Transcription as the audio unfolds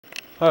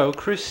Hi, well,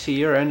 Chris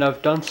here, and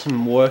I've done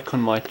some work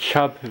on my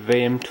CHUBB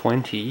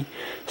VM-20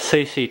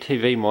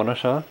 CCTV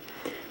monitor.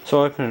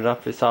 So I opened it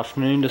up this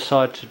afternoon,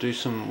 decided to do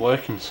some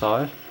work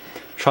inside,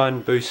 try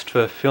and boost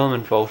the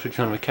filament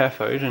voltage on the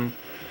cathode, and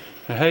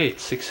hey,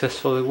 it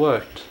successfully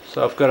worked.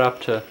 So I've got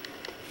up to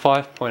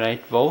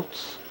 5.8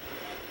 volts.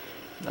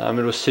 It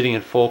was sitting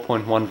at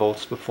 4.1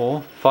 volts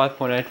before.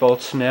 5.8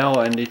 volts now,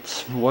 and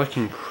it's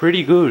working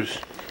pretty good.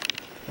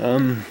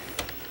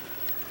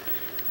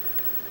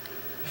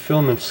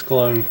 Filament's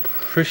glowing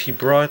pretty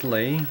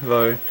brightly,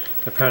 though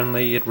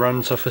apparently it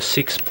runs off a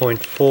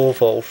 6.4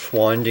 volt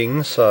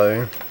winding,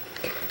 so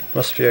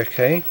must be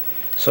okay.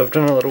 So I've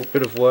done a little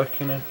bit of work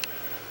in it.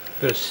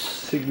 Got a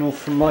signal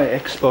from my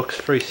Xbox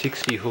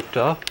 360 hooked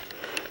up,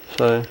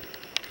 so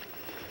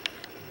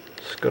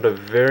it's got a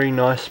very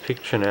nice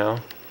picture now.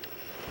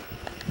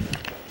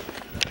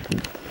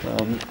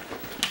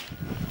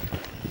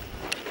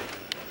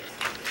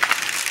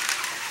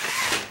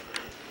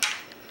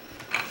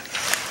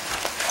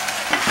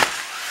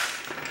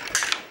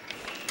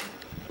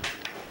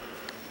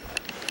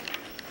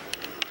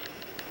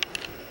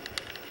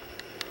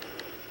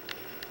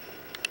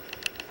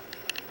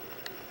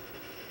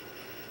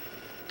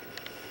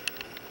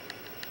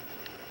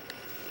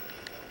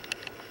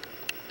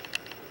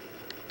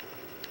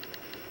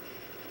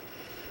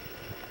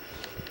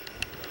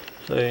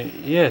 So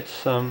yeah,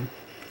 it's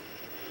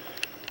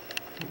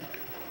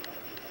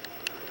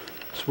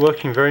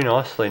working very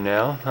nicely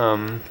now.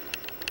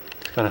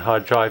 It's kind of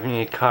hard driving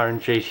a car in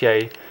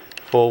GTA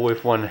 4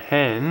 with one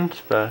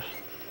hand, but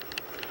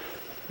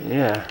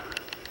yeah.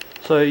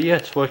 So yeah,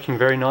 it's working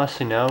very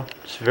nicely now.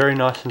 It's very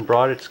nice and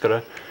bright. It's got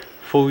a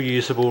full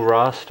usable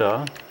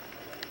raster.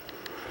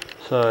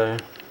 So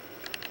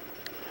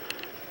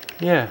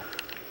yeah.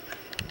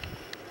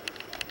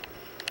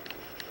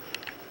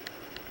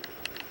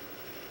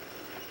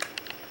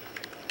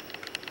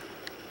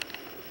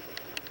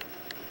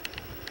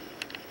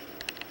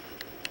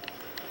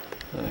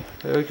 So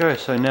there we go.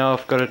 So now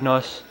I've got it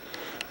nice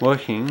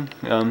working.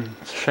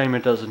 It's a shame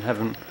it doesn't have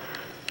an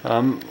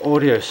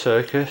audio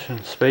circuit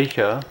and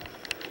speaker,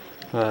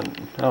 but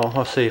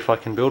I'll see if I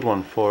can build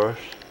one for it,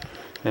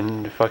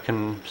 and if I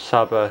can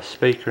sub a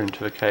speaker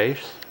into the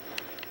case.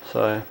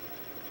 So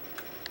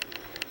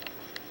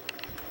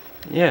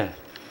yeah.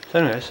 So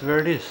anyway, so there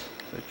it is.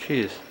 So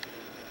cheers,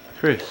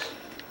 Chris.